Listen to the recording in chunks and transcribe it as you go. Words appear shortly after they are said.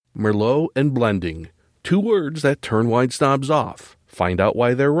Merlot and blending. Two words that turn wine snobs off. Find out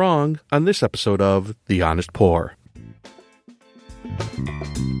why they're wrong on this episode of The Honest Pour.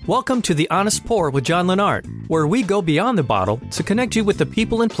 Welcome to The Honest Pour with John Lennart, where we go beyond the bottle to connect you with the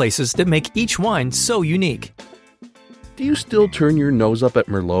people and places that make each wine so unique. Do you still turn your nose up at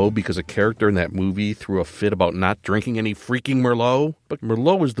Merlot because a character in that movie threw a fit about not drinking any freaking Merlot? But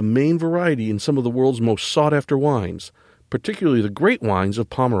Merlot is the main variety in some of the world's most sought-after wines, particularly the great wines of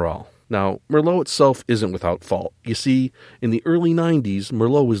Pomerol. Now, Merlot itself isn't without fault. You see, in the early 90s,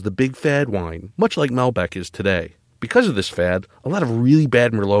 Merlot was the big fad wine, much like Malbec is today. Because of this fad, a lot of really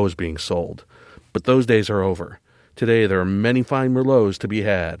bad Merlot is being sold. But those days are over. Today, there are many fine Merlots to be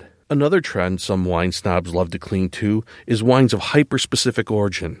had. Another trend some wine snobs love to cling to is wines of hyper-specific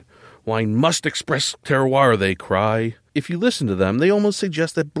origin. Wine must express terroir, they cry. If you listen to them, they almost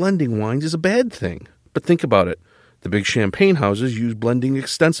suggest that blending wines is a bad thing. But think about it. The big champagne houses use blending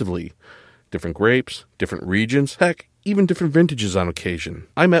extensively. Different grapes, different regions, heck, even different vintages on occasion.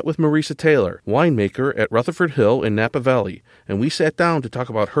 I met with Marisa Taylor, winemaker at Rutherford Hill in Napa Valley, and we sat down to talk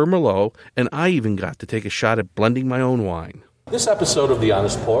about her Merlot, and I even got to take a shot at blending my own wine. This episode of The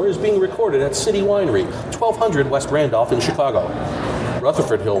Honest Pour is being recorded at City Winery, 1200 West Randolph in Chicago.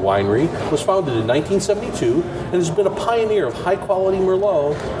 Rutherford Hill Winery was founded in 1972 and has been a pioneer of high-quality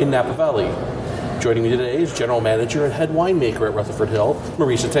Merlot in Napa Valley. Joining me today is General Manager and Head Winemaker at Rutherford Hill,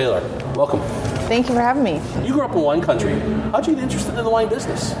 Marisa Taylor. Welcome. Thank you for having me. You grew up in wine country. How'd you get interested in the wine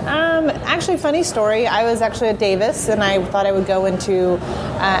business? Actually, funny story. I was actually at Davis, and I thought I would go into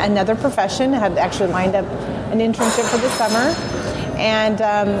another profession. I had actually lined up an internship for the summer, and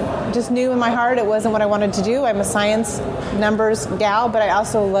just knew in my heart it wasn't what I wanted to do. I'm a science, numbers gal, but I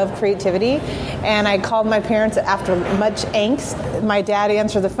also love creativity. And I called my parents after much angst. My dad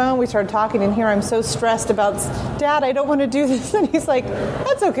answered the phone. We started talking, and here I'm so stressed about, Dad, I don't want to do this. And he's like,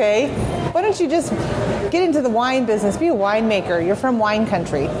 that's okay. Why don't you just get into the wine business, be a winemaker. You're from wine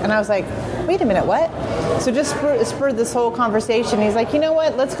country. And I was like, wait a minute, what? So just spurred this whole conversation. He's like, you know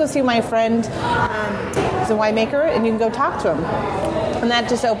what? Let's go see my friend. He's a winemaker, and you can go talk to him. And that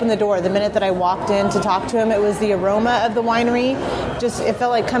just opened the door. The minute that I walked in to talk to him, it was the aroma of the winery. It felt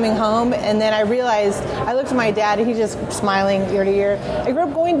like coming home. And then I realized, I looked at my dad, and he's just smiling ear to ear. I grew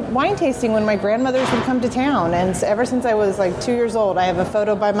up going wine tasting when my grandmothers would come to town. And ever since I was like 2 years old, I have a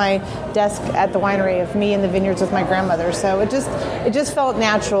photo by my desk at the winery of me in the vineyards with my grandmother. So it just felt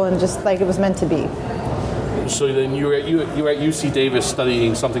natural and just like it was meant to be. So then you were at UC Davis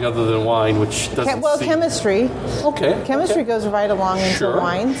studying something other than wine, which doesn't chemistry. Okay. Chemistry goes right along into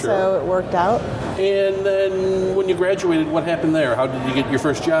wine, so it worked out. And then when you graduated, what happened there? How did you get your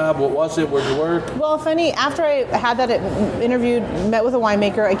first job? What was it? Where did you work? Well, funny, after I had that interview, met with a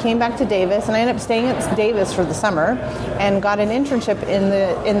winemaker, I came back to Davis, and I ended up staying at Davis for the summer and got an internship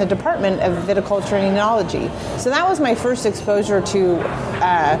in the Department of Viticulture and Enology. So that was my first exposure to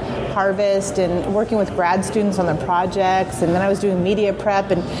harvest and working with grad students on their projects, and then I was doing media prep,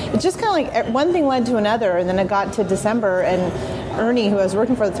 and it just kind of like one thing led to another, and then it got to December, and Ernie, who I was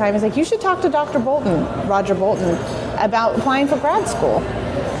working for at the time, was like, you should talk to Dr. Bolton, Roger Bolton, about applying for grad school.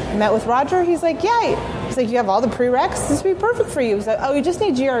 Met with Roger, he's like, yeah. He's like, you have all the prereqs? This would be perfect for you. He's like, oh, you just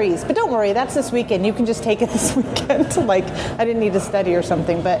need GREs. But don't worry, that's this weekend. You can just take it this weekend. I didn't need to study or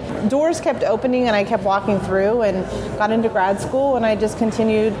something. But doors kept opening, and I kept walking through and got into grad school, and I just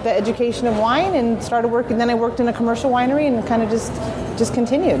continued the education of wine and started working. Then I worked in a commercial winery and kind of just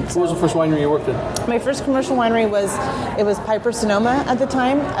continued. What was the first winery you worked in? My first commercial winery was Piper Sonoma at the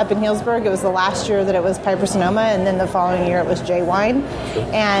time up in Healdsburg. It was the last year that it was Piper Sonoma, and then the following year it was J Wine.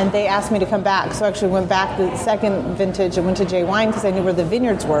 And they asked me to come back. So I actually went back the second vintage and went to J Wine because I knew where the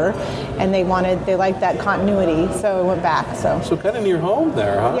vineyards were, and they liked that continuity. So I went back. So kind of near home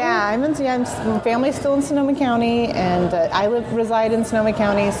there, huh? Yeah, my family's still in Sonoma County, and I reside in Sonoma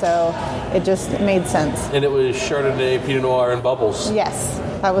County, so it just made sense. And it was Chardonnay, Pinot Noir, and bubbles. Yes,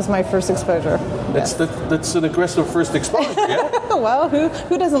 that was my first exposure. That's an aggressive first exposure, yeah? Well,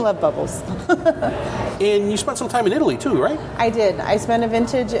 who doesn't love bubbles? And you spent some time in Italy too, right? I did. I spent a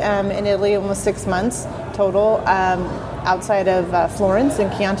vintage in Italy, almost 6 months total, outside of Florence in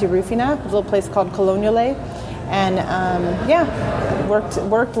Chianti Rufina, a little place called Coloniale. And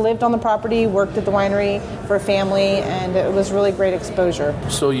worked, lived on the property, worked at the winery for a family, and it was really great exposure.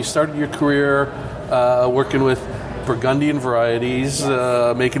 So you started your career working with Burgundian varieties,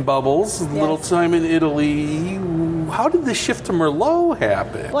 making bubbles, a little time in Italy. How did the shift to Merlot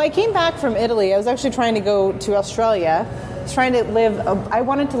happen? Well, I came back from Italy. I was actually trying to go to Australia. I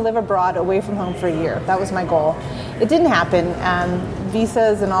wanted to live abroad away from home for a year. That was my goal. It didn't happen.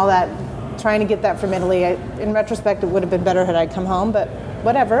 Visas and all that, trying to get that from Italy. In retrospect, it would have been better had I come home, but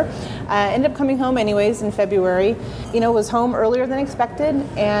whatever. Ended up coming home anyways in February. Was home earlier than expected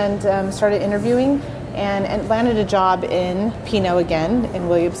and started interviewing and landed a job in Pinot again in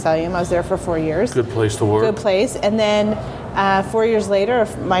Williams-Sonoma. I was there for 4 years. Good place to work. Good place. And then 4 years later,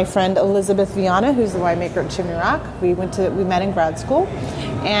 my friend Elizabeth Viana, who's the winemaker at Chimney Rock, we met in grad school,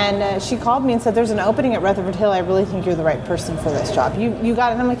 and she called me and said, "There's an opening at Rutherford Hill. I really think you're the right person for this job. You got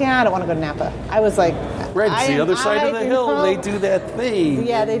it." And I'm like, "Yeah, I don't want to go to Napa." I was like, "Right, it's the other side of the hill. They do that thing."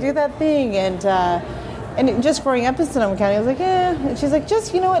 Yeah, they do that thing, and just growing up in Sonoma County, I was like, "Yeah." And she's like,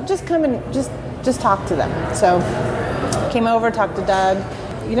 "Just, you know what? Just come and just talk to them." So came over, talked to Doug.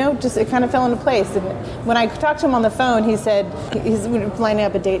 It kind of fell into place. And when I talked to him on the phone, he said he's lining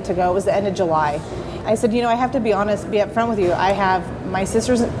up a date to go. It was the end of July. I said, I have to be honest, be upfront with you. I have my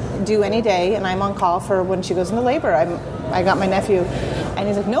sister's due any day, and I'm on call for when she goes into labor. I got my nephew. And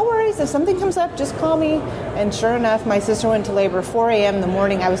he's like, "No worries. If something comes up, just call me." And sure enough, my sister went to labor 4 a.m. in the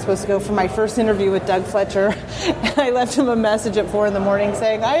morning. I was supposed to go for my first interview with Doug Fletcher. And I left him a message at 4 in the morning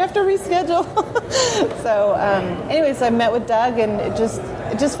saying, "I have to reschedule." So anyways, I met with Doug, and it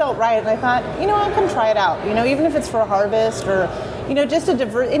just felt right. And I thought, I'll come try it out. Even if it's for a harvest or, just a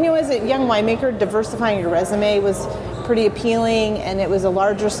as a young winemaker, diversifying your resume was pretty appealing, and it was a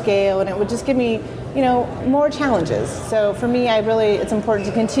larger scale, and it would just give me, more challenges. So for me, it's important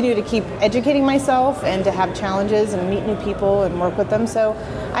to continue to keep educating myself and to have challenges and meet new people and work with them. So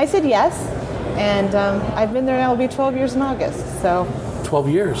I said yes, and I've been there now. It'll be 12 years in August. So 12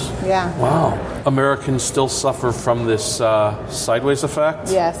 years. Yeah. Wow. Americans still suffer from this sideways effect?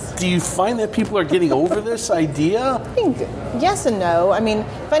 Yes. Do you find that people are getting over this idea? I think yes and no. I mean,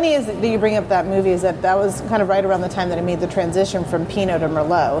 funny is that you bring up that movie is that was kind of right around the time that I made the transition from Pinot to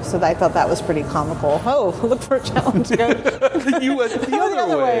Merlot. So I thought that was pretty comical. Oh, look for a challenge. You went the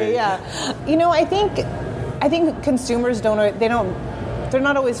other way. Yeah. I think consumers they're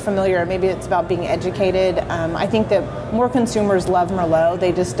not always familiar. Maybe it's about being educated. I think that more consumers love Merlot.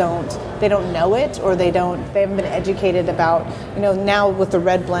 They just don't know it, or they haven't been educated about, now with the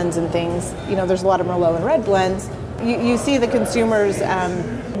red blends and things, there's a lot of Merlot and red blends. You see the consumers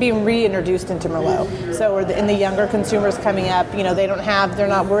being reintroduced into Merlot. So in the younger consumers coming up, they're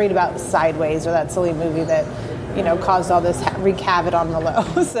not worried about Sideways or that silly movie that, caused all this wreak havoc on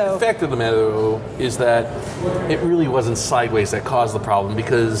Merlot. So the fact of the matter, though, is that it really wasn't Sideways that caused the problem,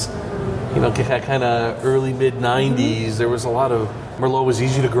 because, kind of early, mid-'90s, there was a lot of Merlot was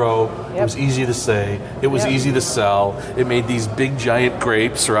easy to grow. Yep. It was easy to say. It was easy to sell. It made these big, giant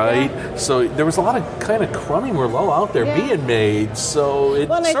grapes, right? Yeah. So there was a lot of kind of crummy Merlot out there being made. So it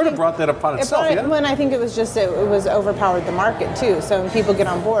sort of brought that upon itself. When I think it was just it was overpowered the market too. So when people get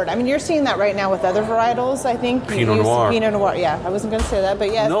on board, I mean, you're seeing that right now with other varietals. I think Pinot Noir. Pinot Noir. Yeah, I wasn't going to say that,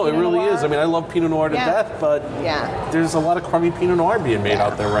 but yes. No, Pinot it really Noir. is. I mean, I love Pinot Noir to death, but there's a lot of crummy Pinot Noir being made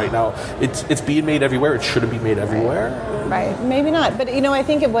out there right now. It's being made everywhere. It shouldn't be made everywhere. Right. Maybe not. But, I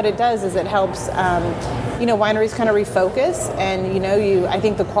think what it does is it helps, wineries kind of refocus. And, I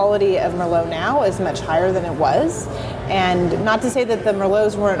think the quality of Merlot now is much higher than it was. And not to say that the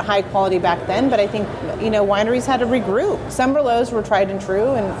Merlots weren't high quality back then, but I think, wineries had to regroup. Some Merlots were tried and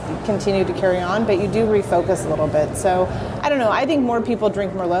true and continue to carry on, but you do refocus a little bit. So, I don't know. I think more people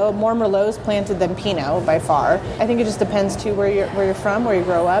drink Merlot, more Merlots planted than Pinot by far. I think it just depends, too, where you're from, where you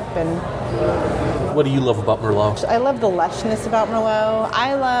grow up, and... What do you love about Merlot? I love the lushness about Merlot.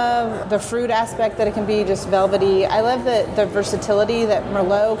 I love the fruit aspect that it can be just velvety. I love the versatility that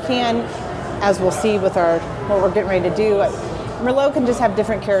Merlot can, as we'll see with what we're getting ready to do. Merlot can just have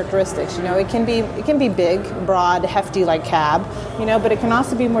different characteristics. It can be big, broad, hefty like Cab, but it can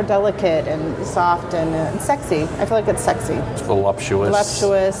also be more delicate and soft and sexy. I feel like it's sexy. It's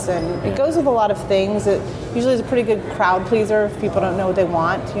voluptuous, and it goes with a lot of things. It usually is a pretty good crowd pleaser if people don't know what they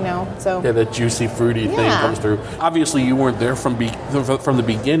want. So yeah, that juicy, fruity thing comes through. Obviously, you weren't there from the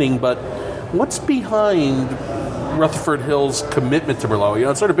beginning, but what's behind Rutherford Hill's commitment to Merlot?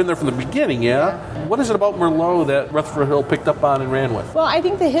 It's sort of been there from the beginning, What is it about Merlot that Rutherford Hill picked up on and ran with? Well, I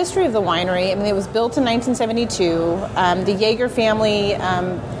think the history of the winery, it was built in 1972. The Jaeger family,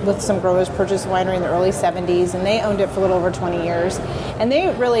 with some growers, purchased the winery in the early 70s, and they owned it for a little over 20 years. And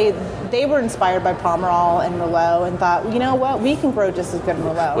they were inspired by Pomerol and Merlot and thought, what, we can grow just as good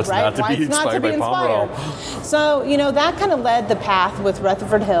Merlot, What's right? Not to be inspired by Pomerol? So, that kind of led the path with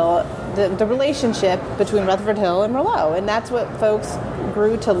Rutherford Hill, the relationship between Rutherford Hill and Merlot. And that's what folks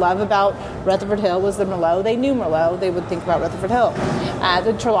grew to love about Rutherford Hill was the Merlot. They knew Merlot. They would think about Rutherford Hill.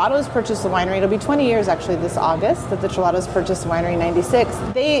 The Terlatos purchased the winery. It'll be 20 years, actually, this August, that the Terlatos purchased the winery in 96.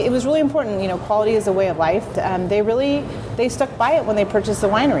 It was really important. Quality is a way of life. They stuck by it when they purchased the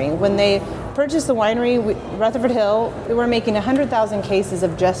winery. When they purchased the winery, Rutherford Hill. We were making 100,000 cases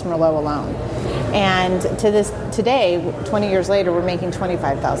of just Merlot alone. And today, 20 years later, we're making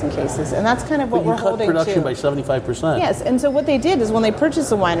 25,000 cases. And that's kind of what we're holding to. But you cut production by 75%. Yes, and so what they did is when they purchased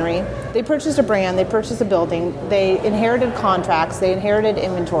the winery, they purchased a brand, they purchased a building, they inherited contracts, they inherited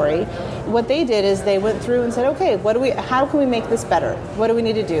inventory. What they did is they went through and said, okay, how can we make this better? What do we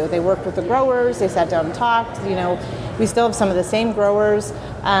need to do? They worked with the growers, they sat down and talked, we still have some of the same growers,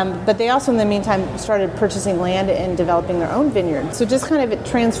 but they also in the meantime started purchasing land and developing their own vineyard. So just kind of it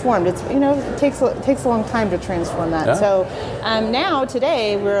transformed. It's it takes a long time to transform that. Yeah. So now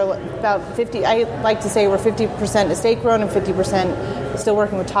today we're about 50. I like to say we're 50% estate grown and 50% still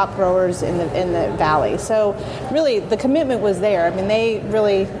working with top growers in the valley. So really the commitment was there. I mean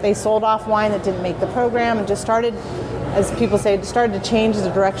they sold off wine that didn't make the program and just started, as people say, started to change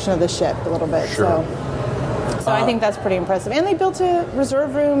the direction of the ship a little bit. Sure. So I think that's pretty impressive. And they built a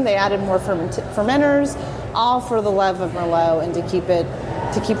reserve room. They added more fermenters, all for the love of Merlot and to keep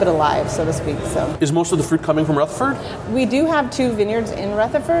it alive, so to speak. So, is most of the fruit coming from Rutherford? We do have 2 vineyards in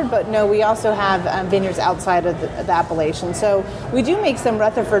Rutherford, but no, we also have vineyards outside of the appellation. So we do make some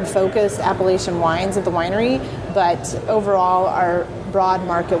Rutherford-focused Appalachian wines at the winery, but overall our broad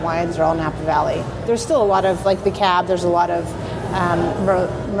market wines are all Napa Valley. There's still a lot of, like the Cab, there's a lot of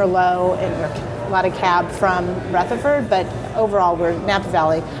Merlot and a lot of Cab from Rutherford, but overall we're Napa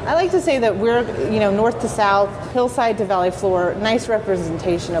Valley. I like to say that we're, north to south, hillside to valley floor, nice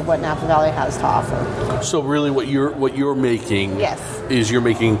representation of what Napa Valley has to offer. So really what you're making yes. is you're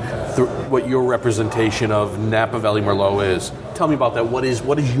making what your representation of Napa Valley Merlot is. Tell me about that. What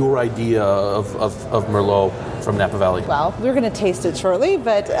is your idea of Merlot from Napa Valley? Well, we're going to taste it shortly,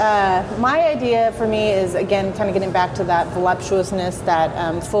 but my idea for me is, again, kind of getting back to that voluptuousness,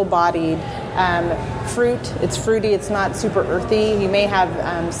 that full-bodied fruit. It's fruity. It's not super earthy. You may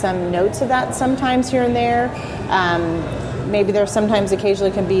have some notes of that sometimes here and there. Maybe there sometimes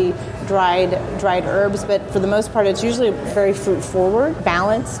occasionally can be dried herbs, but for the most part it's usually very fruit forward.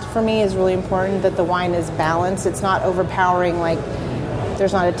 Balanced for me is really important, that the wine is balanced. It's not overpowering, like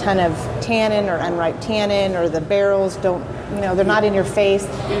there's not a ton of tannin or unripe tannin, or the barrels don't, they're not in your face.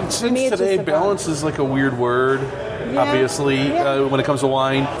 Since today balance is like a weird word. Yeah, obviously, yeah. When it comes to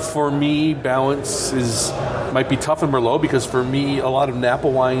wine, for me, balance might be tough in Merlot, because for me, a lot of Napa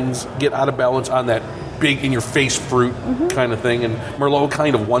wines get out of balance on that big in-your-face fruit kind of thing, and Merlot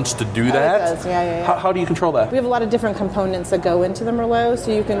kind of wants to do that. It does, yeah. How do you control that? We have a lot of different components that go into the Merlot,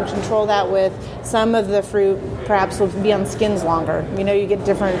 so you can control that with some of the fruit perhaps will be on skins longer. You get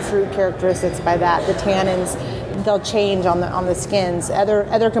different fruit characteristics by that. The tannins, they'll change on the skins.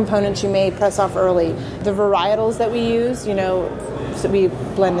 Other components you may press off early. The varietals that we use, so we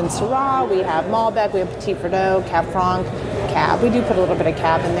blend in Syrah, we have Malbec, we have Petit Verdot, Cab Franc, Cab. We do put a little bit of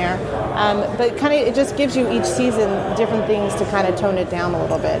Cab in there. But kind of it just gives you each season different things to kind of tone it down a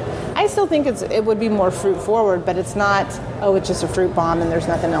little bit. I still think it would be more fruit forward, but it's not, it's just a fruit bomb and there's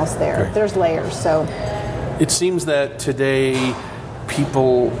nothing else there. Okay. There's layers. So it seems that today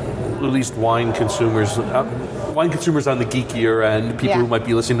people, at least wine consumers on the geekier end, people who might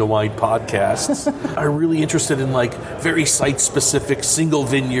be listening to wine podcasts, are really interested in like very site-specific, single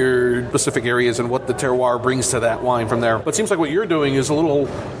vineyard-specific areas and what the terroir brings to that wine from there. But it seems like what you're doing is a little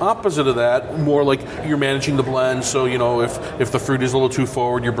opposite of that, more like you're managing the blend, so if the fruit is a little too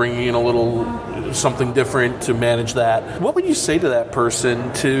forward, you're bringing in a little something different to manage that. What would you say to that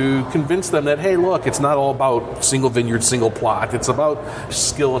person to convince them that, hey, look, it's not all about single vineyard, single plot, it's about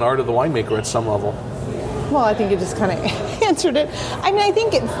skill and art of the winemaker at some level? Well, I think you just kind of answered it. I mean, I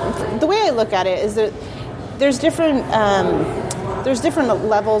think the way I look at it is that there's different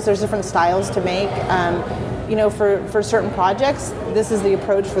levels, there's different styles to make. For certain projects, this is the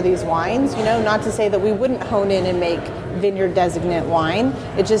approach for these wines. Not to say that we wouldn't hone in and make vineyard designate wine.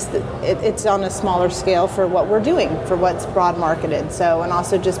 It's on a smaller scale for what we're doing, for what's broad marketed. So, and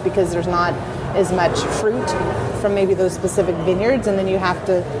also just because there's not as much fruit from maybe those specific vineyards, and then you have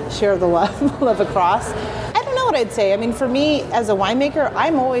to share the love across. I don't know what I'd say. I mean, for me as a winemaker,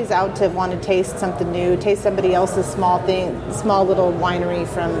 I'm always out to want to taste something new, taste somebody else's small little winery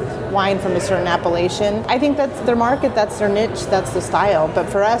wine from a certain appellation. I think that's their market, that's their niche, that's the style. But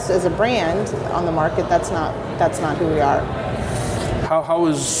for us as a brand on the market, that's not who we are. How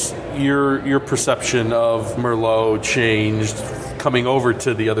has your perception of Merlot changed coming over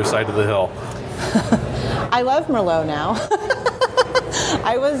to the other side of the hill? I love Merlot now.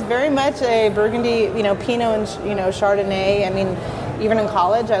 I was very much a Burgundy, Pinot and Chardonnay. I mean, even in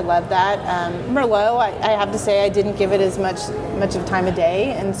college, I loved that. Merlot, I have to say, I didn't give it as much of time of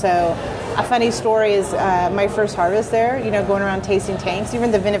day, and so a funny story is my first harvest there, going around tasting tanks.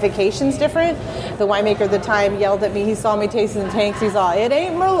 Even the vinification's different. The winemaker at the time yelled at me. He saw me tasting the tanks. He's all, it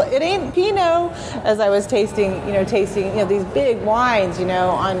ain't Pinot, as I was tasting these big wines,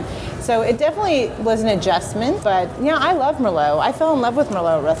 So it definitely was an adjustment. But, I love Merlot. I fell in love with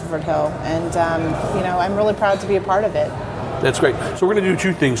Merlot at Rutherford Hill. And, I'm really proud to be a part of it. That's great. So we're going to do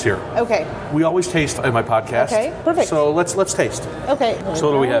two things here. Okay. We always taste in my podcast. Okay, perfect. So let's taste. Okay. So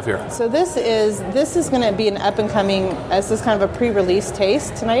what do we have here? So this is going to be an up and coming. This is kind of a pre-release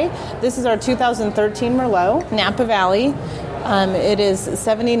taste tonight. This is our 2013 Merlot, Napa Valley. It is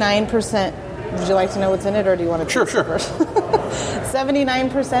 79%. Would you like to know what's in it, or do you want to? Sure. First?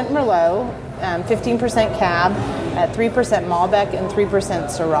 79% Merlot, 15% Cab, 3% Malbec, and 3%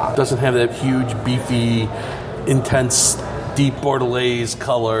 Syrah. Doesn't have that huge, beefy, intense, deep Bordelaise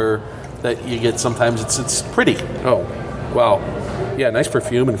color that you get sometimes. It's pretty. Oh, wow. Yeah, nice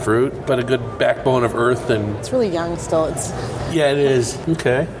perfume and fruit, but a good backbone of earth. And it's really young still. Yeah, it is.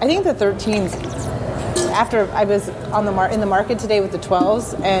 Okay. I think the 13s, after I was in the market today with the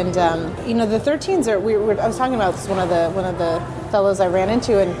 12s, and the 13s are. I was talking about this one of the fellows I ran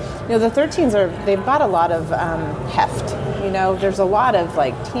into, and the 13s they've got a lot of heft. There's a lot of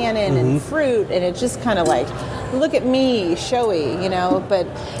like tannin and fruit, and it's just kind of like, look at me, showy,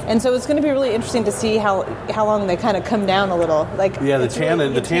 and so it's going to be really interesting to see how long they kind of come down a little. Like, yeah, the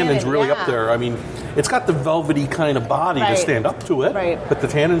tannin's really up there. I mean, it's got the velvety kind of body to stand up to it, right? But the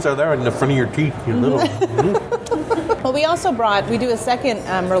tannins are there in the front of your teeth, Well, we also do a second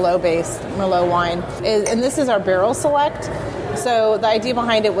Merlot-based Merlot wine, and this is our Barrel Select. So the idea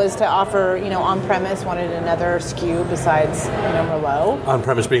behind it was to offer, on-premise, wanted another SKU besides, Merlot.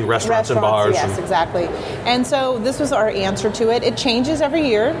 On-premise being restaurants and bars. Yes, exactly. And so this was our answer to it. It changes every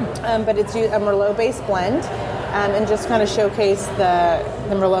year, but it's a Merlot-based blend, and just kind of showcase the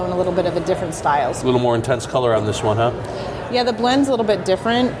Merlot in a little bit of a different style. A little more intense color on this one, huh? Yeah, the blend's a little bit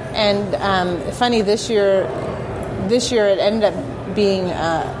different, and funny, this year it ended up being,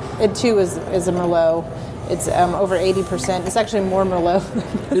 it too is a Merlot. It's over 80%. It's actually more Merlot.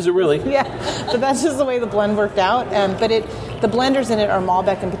 Is it really? Yeah, but that's just the way the blend worked out. But the blenders in it are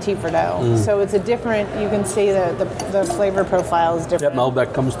Malbec and Petit Verdot. So it's a different, you can see the flavor profile is different. That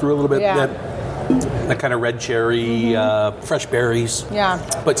Malbec comes through a little bit. Yeah. That kind of red cherry, fresh berries. Yeah.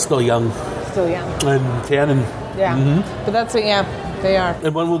 But still young. Still young. And tannin. Yeah. But that's they are.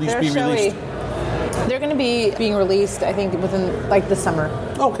 And when will these be released? They're going to be being released, I think, within the summer.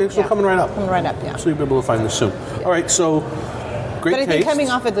 Okay, so coming right up. Coming right up, yeah. So you'll be able to find this soon. Yeah. All right, so great taste. But I think coming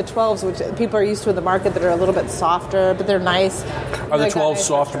off at the 12s, which people are used to in the market, that are a little bit softer, but they're nice. Are the 12s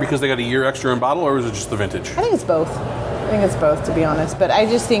softer because they got a year extra in bottle, or is it just the vintage? I think it's both. To be honest. But I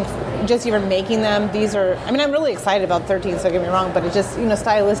just think, just even making them, these are, I'm really excited about 13, so don't get me wrong, but it just,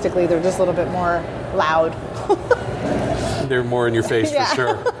 stylistically, they're just a little bit more loud. They're more in your face, for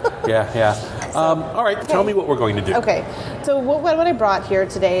sure. Yeah. All right, tell me what we're going to do. Okay, so what I brought here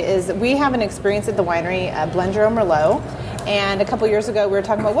today is we have an experience at the winery, Blend Your Own Merlot, and a couple years ago we were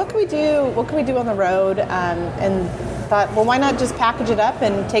talking about what can we do on the road, and thought, well, why not just package it up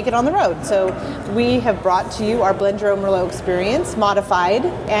and take it on the road? So we have brought to you our Blend Your Own Merlot experience, modified,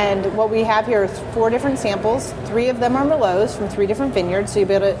 and what we have here are 4 different samples. 3 of them are Merlots from 3 different vineyards, so you'll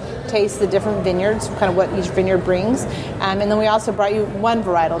be able to taste the different vineyards, kind of what each vineyard brings. And then we also brought you one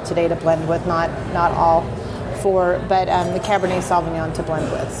varietal today to blend with, not all 4, but the Cabernet Sauvignon to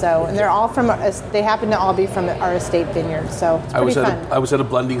blend with. So, and they're all they happen to all be from our estate vineyard, so it's pretty fun. I was at a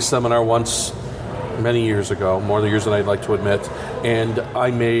blending seminar once, many years ago, more years than I'd like to admit, and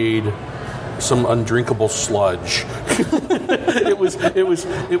I made some undrinkable sludge. They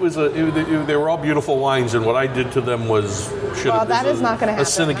were all beautiful wines, and what I did to them was that is not going to happen. A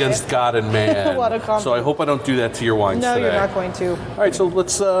sin against God and man. What a compliment. So I hope I don't do that to your wines today. No, you're not going to. All right, so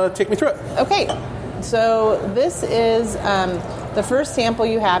let's take me through it. Okay, so this is the first sample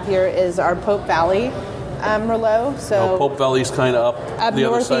you have here is our Pope Valley Merlot. So Pope Valley's kind of up the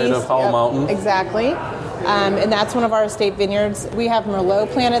other side of Howell Mountain. Exactly. And that's one of our estate vineyards. We have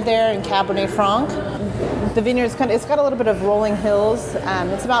Merlot planted there and Cabernet Franc. The vineyard's it's got a little bit of rolling hills.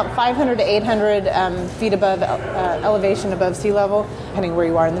 It's about 500 to 800 feet above elevation above sea level, depending where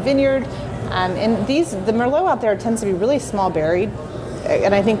you are in the vineyard. And the Merlot out there tends to be really small berried,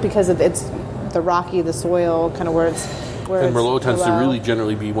 and I think because it's the rocky, the soil, kind of where it's. And Merlot tends to really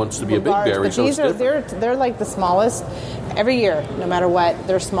generally wants to be a big berry, but these they're like the smallest every year, no matter what.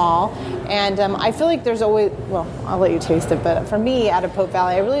 They're small, and I feel like there's always. Well, I'll let you taste it, but for me, out of Pope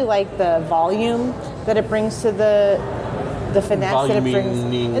Valley, I really like the volume that it brings to the finesse that it brings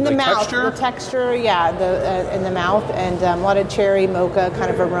in the mouth, texture? the texture, in the mouth, and a lot of cherry mocha kind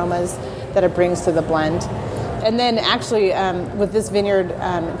of aromas that it brings to the blend. And then actually with this vineyard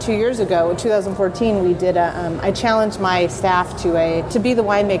 2 years ago, in 2014, we did I challenged my staff to be the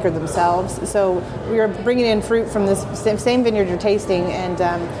winemaker themselves. So we were bringing in fruit from this same vineyard you're tasting, and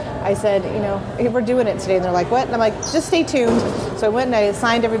I said, hey, we're doing it today. And they're like, what? And I'm like, just stay tuned. So I went and I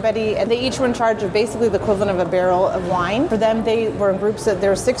assigned everybody, and they each were in charge of basically the equivalent of a barrel of wine. For them, they were in groups.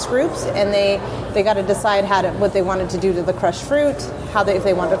 There were 6 groups, and they got to decide what they wanted to do to the crushed fruit, if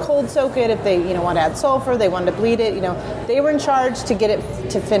they wanted to cold soak it, if they want to add sulfur, they wanted to bleed it. They were in charge to get it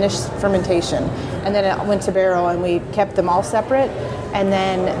to finish fermentation, and then it went to barrel, and we kept them all separate. And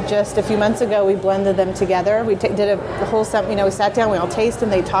then just a few months ago, we blended them together. We did a whole, we sat down, we all tasted,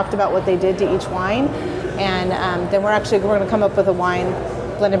 and they talked about what they did to each wine. And then we're going to come up with a wine,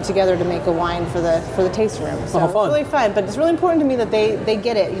 blend them together to make a wine for the tasting room. So it's really fun. But it's really important to me that they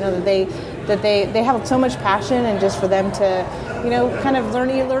get it. That they have so much passion, and just for them to kind of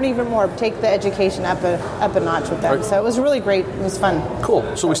learn even more, take the education up a notch with them. Right. So it was really great. It was fun.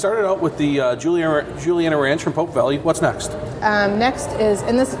 Cool. So we started out with the Juliana Ranch from Pope Valley. What's next? Next is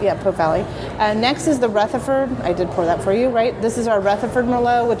Pope Valley. Next is the Rutherford. I did pour that for you, right? This is our Rutherford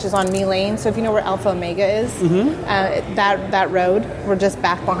Merlot, which is on Me Lane. So if you know where Alpha Omega is, that road, we're just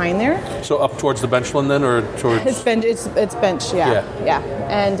back behind there. So up towards the Benchland then, or towards? It's Bench, yeah.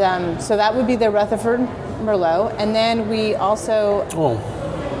 And so that would be the Rutherford Merlot, and then we also...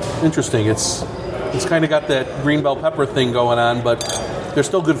 Oh, interesting. It's kind of got that green bell pepper thing going on, but there's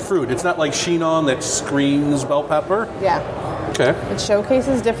still good fruit. It's not like Chinon that screams bell pepper. Yeah. Okay. It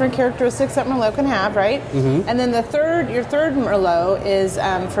showcases different characteristics that Merlot can have, right? Mm-hmm. And then your third Merlot is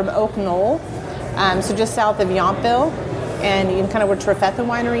from Oak Knoll, so just south of Yountville, and kind of where Trefethen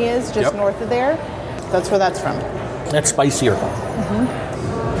Winery is, just north of there. That's where that's from. That's spicier. Mm-hmm.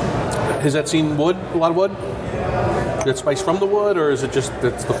 Has that seen wood? A lot of wood? Is it spice from the wood, or is it just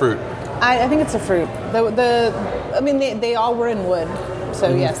it's the fruit? I think it's the fruit. They all were in wood,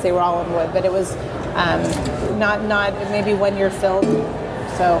 so yes, they were all in wood. But it was not maybe 1 year filled.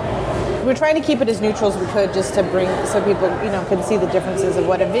 So we're trying to keep it as neutral as we could, just to bring so people can see the differences of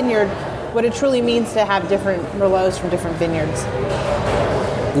what it truly means to have different Merlots from different vineyards.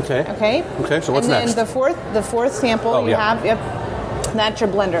 Okay. So what's next? And then the fourth sample have. Yep. That's your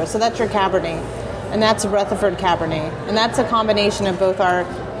blender. So that's your Cabernet. And that's a Rutherford Cabernet. And that's a combination of both our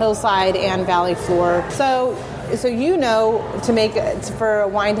hillside and valley floor. So to make for a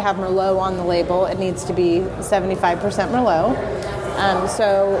wine to have Merlot on the label, it needs to be 75% Merlot.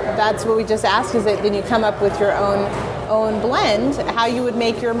 So that's what we just asked, is that then you come up with your own blend, how you would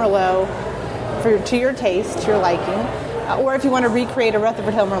make your Merlot to your taste, to your liking. Or if you want to recreate a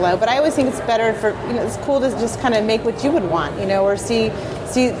Rutherford Hill Merlot. But I always think it's better it's cool to just kind of make what you would want, or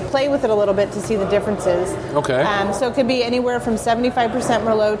play with it a little bit to see the differences. Okay. So it could be anywhere from 75%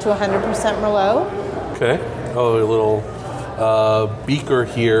 Merlot to 100% Merlot. Okay. Oh, a little beaker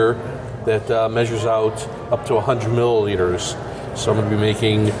here that measures out up to 100 milliliters. So I'm going to be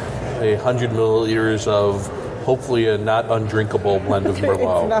making 100 milliliters of hopefully a not undrinkable blend of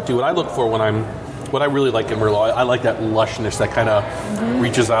Merlot. See, what I look for what I really like in Merlot, I like that lushness that kind of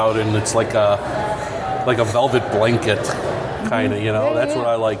reaches out, and it's like a velvet blanket kind of, That's what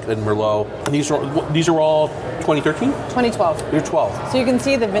I like in Merlot. And these are all 2013? 2012. They're 12. So you can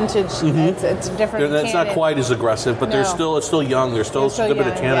see the vintage. Mm-hmm. It's different. It's not quite as aggressive, but it's still young. There's still a bit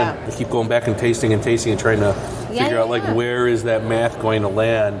of tannin. I keep going back and tasting and trying to figure out where is that math going to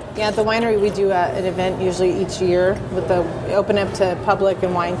land. Yeah, at the winery we do an event usually each year open up to public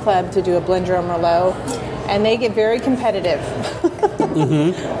and wine club to do a blender of Merlot, and they get very competitive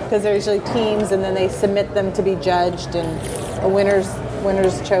because they're usually teams, and then they submit them to be judged, and a winner's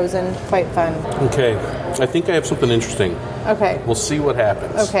chosen. Quite fun. Okay, I think I have something interesting. Okay. We'll see what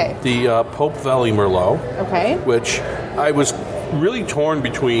happens. Okay. The Pope Valley Merlot. Okay. Which I was really torn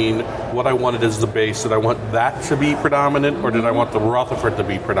between what I wanted as the base. Did I want that to be predominant, or did I want the Rutherford to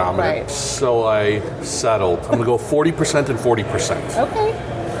be predominant? Right. So I settled. I'm going to go 40% and 40%. Okay.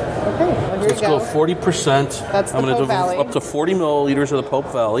 Let's go 40%. That's the I'm going to Pope Valley. Up to 40 milliliters of the Pope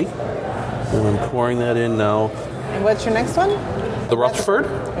Valley. And I'm pouring that in now. And what's your next one? The Rutherford.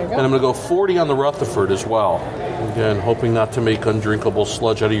 There you go. And I'm going to go 40 on the Rutherford as well. Again, hoping not to make undrinkable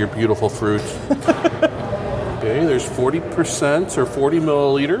sludge out of your beautiful fruit. Okay, there's 40% or 40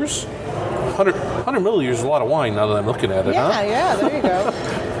 milliliters. 100 milliliters is a lot of wine now that I'm looking at it, Yeah, there you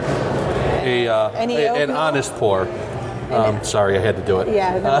go. An honest pour. Sorry, I had to do it.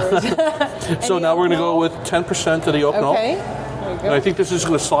 Yeah, no worries. So now we're going to go with 10% of the Oak Knoll. Okay, there you go. And I think this is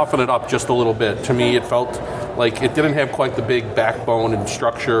going to soften it up just a little bit. To me, it felt like it didn't have quite the big backbone and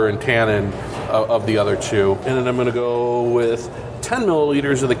structure and tannin of the other two. And then I'm going to go with 10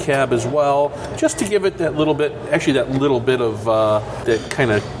 milliliters of the Cab as well, just to give it that little bit of that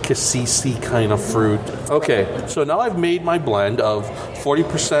kind of cassis kind of fruit. Okay, so now I've made my blend of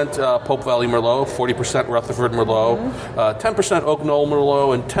 40% Pope Valley Merlot, 40% Rutherford Merlot, 10% Oak Knoll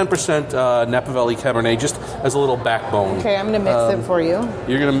Merlot, and 10% Napa Valley Cabernet, just as a little backbone. Okay, I'm going to mix it for you.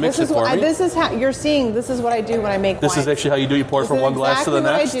 You're going to mix it for me? This is how you're seeing. This is what I do when I make wine. This is actually how you do. You pour it from one glass to the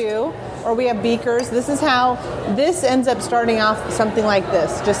next. This is exactly what I do. Or we have beakers. This is how this ends up starting off something like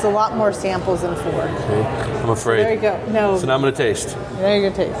this. Just a lot more samples than 4. Okay, I'm afraid. There you go. No. So now I'm going to taste. There you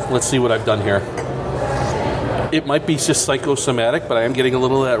go. Taste. Let's see what I've done here. It might be just psychosomatic, but I am getting a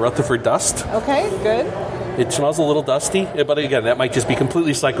little of that Rutherford dust. Okay, good. It smells a little dusty, but again, that might just be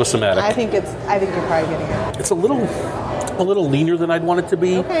completely psychosomatic. I think you're probably getting it. It's a little leaner than I'd want it to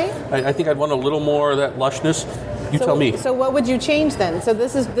be. Okay. I think I'd want a little more of that lushness. Tell me. So what would you change then? So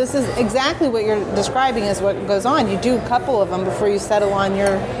this is exactly what you're describing is what goes on. You do a couple of them before you settle on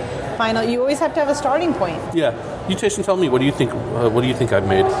your final. You always have to have a starting point. Yeah. You taste and tell me. What do you think? What do you think I've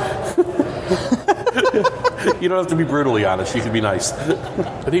made? You don't have to be brutally honest. You can be nice.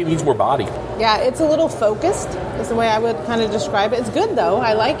 I think it needs more body. Yeah, it's a little focused. Is the way I would kind of describe it. It's good though.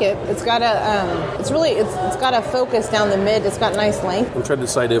 I like it. It's got a. It's got a focus down the mid. It's got nice length. I'm trying to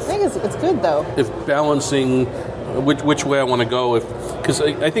decide if. I think it's good though. If balancing, which way I want to go. Because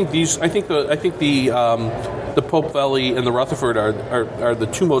I think the Pope Valley and the Rutherford are the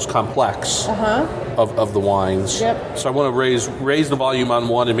two most complex of the wines. Yep. So I want to raise the volume on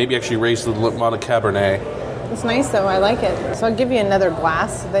one and maybe actually raise the amount of Cabernet. It's nice though. I like it. So I'll give you another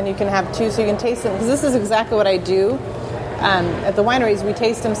glass. Then you can have 2 so you can taste them. Because this is exactly what I do. At the wineries, we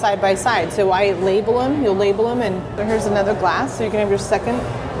taste them side by side. So I label them. You'll label them. And here's another glass. So you can have your second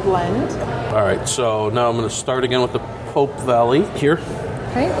blend. All right. So now I'm going to start again with the Pope Valley here.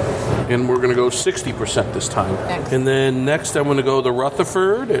 Okay. And we're going to go 60% this time. Next. And then next I'm going to go the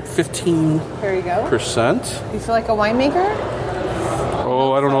Rutherford at 15%. There you go. You feel like a winemaker?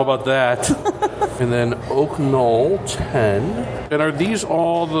 Oh, I don't know about that. And then Oak Knoll 10. And are these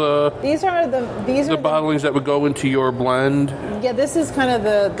all the These are the bottlings that would go into your blend? Yeah, this is kind of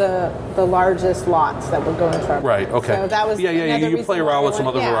the largest lots that would go into our blend. Right, okay. So that was you play around with some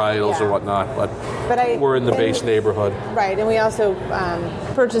other varietals or whatnot, but we're in the base neighborhood. Right, and we also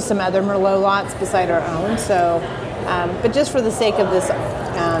purchased some other Merlot lots beside our own. So, but just for the sake of this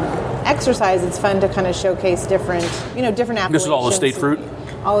exercise, it's fun to kind of showcase different appellations. This is all estate fruit?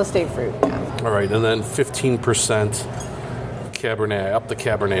 All estate fruit, yeah. All right, and then 15% Cabernet. I upped the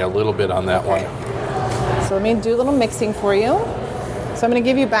Cabernet a little bit on that one. So let me do a little mixing for you. So I'm going to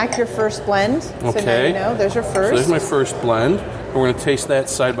give you back your first blend. So now you know. There's your first. So there's my first blend. We're going to taste that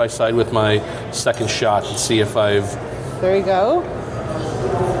side by side with my second shot and see if I've... There you go.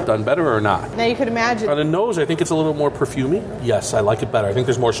 Done better or not. Now you could imagine... On the nose, I think it's a little more perfumey. Yes, I like it better. I think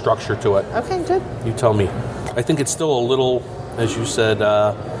there's more structure to it. Okay, good. You tell me. I think it's still a little, as you said...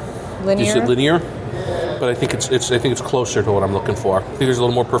 linear? You said linear? But I think it's closer to what I'm looking for. I think there's a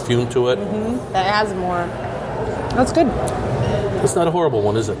little more perfume to it. Mm-hmm. That has more. That's good. It's not a horrible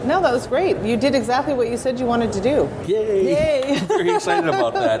one, is it? No, that was great. You did exactly what you said you wanted to do. Yay! I'm very excited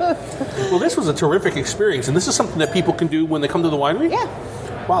about that. Well, this was a terrific experience, and this is something that people can do when they come to the winery? Yeah.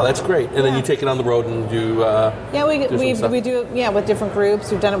 Wow, that's great. And then you take it on the road and do... we do it with different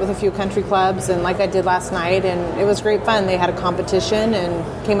groups. We've done it with a few country clubs, and like I did last night, and it was great fun. They had a competition and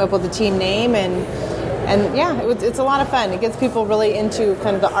came up with a team name, and it's a lot of fun. It gets people really into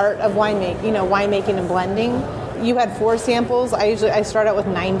kind of the art of winemaking and blending. You had 4 samples. I start out with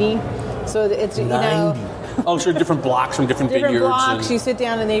 90. So it's 90. Oh, so different blocks from different vineyards. Different blocks. You sit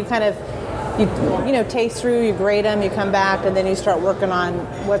down and then you kind of taste through, you grade them, you come back, and then you start working on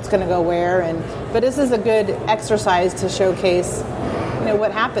what's going to go where. But this is a good exercise to showcase,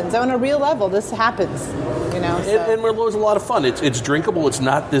 what happens on a real level. This happens, And Merlot is a lot of fun. It's drinkable. It's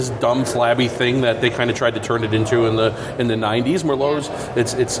not this dumb, flabby thing that they kind of tried to turn it into in the 90s. Merlot's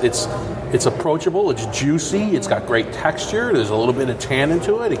it's approachable. It's juicy. It's got great texture. There's a little bit of tannin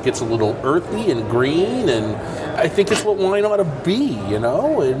to it. It gets a little earthy and green, and I think it's what wine ought to be, and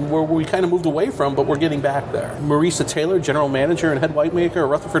where we kind of moved away from, but we're getting back there. Marisa Taylor, General Manager and Head Winemaker at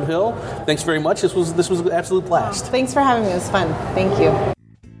Rutherford Hill. Thanks very much. This was an absolute blast. Thanks for having me. It was fun. Thank you.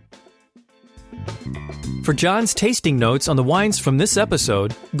 For John's tasting notes on the wines from this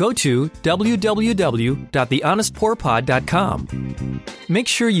episode, go to www.thehonestpourpod.com. Make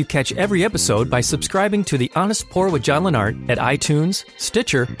sure you catch every episode by subscribing to The Honest Pour with John Lenart at iTunes,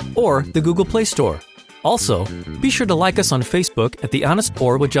 Stitcher, or the Google Play Store. Also, be sure to like us on Facebook at The Honest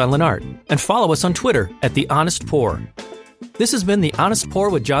Pour with John Lenart and follow us on Twitter at The Honest Pour. This has been The Honest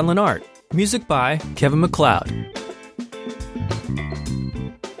Pour with John Lenart. Music by Kevin MacLeod.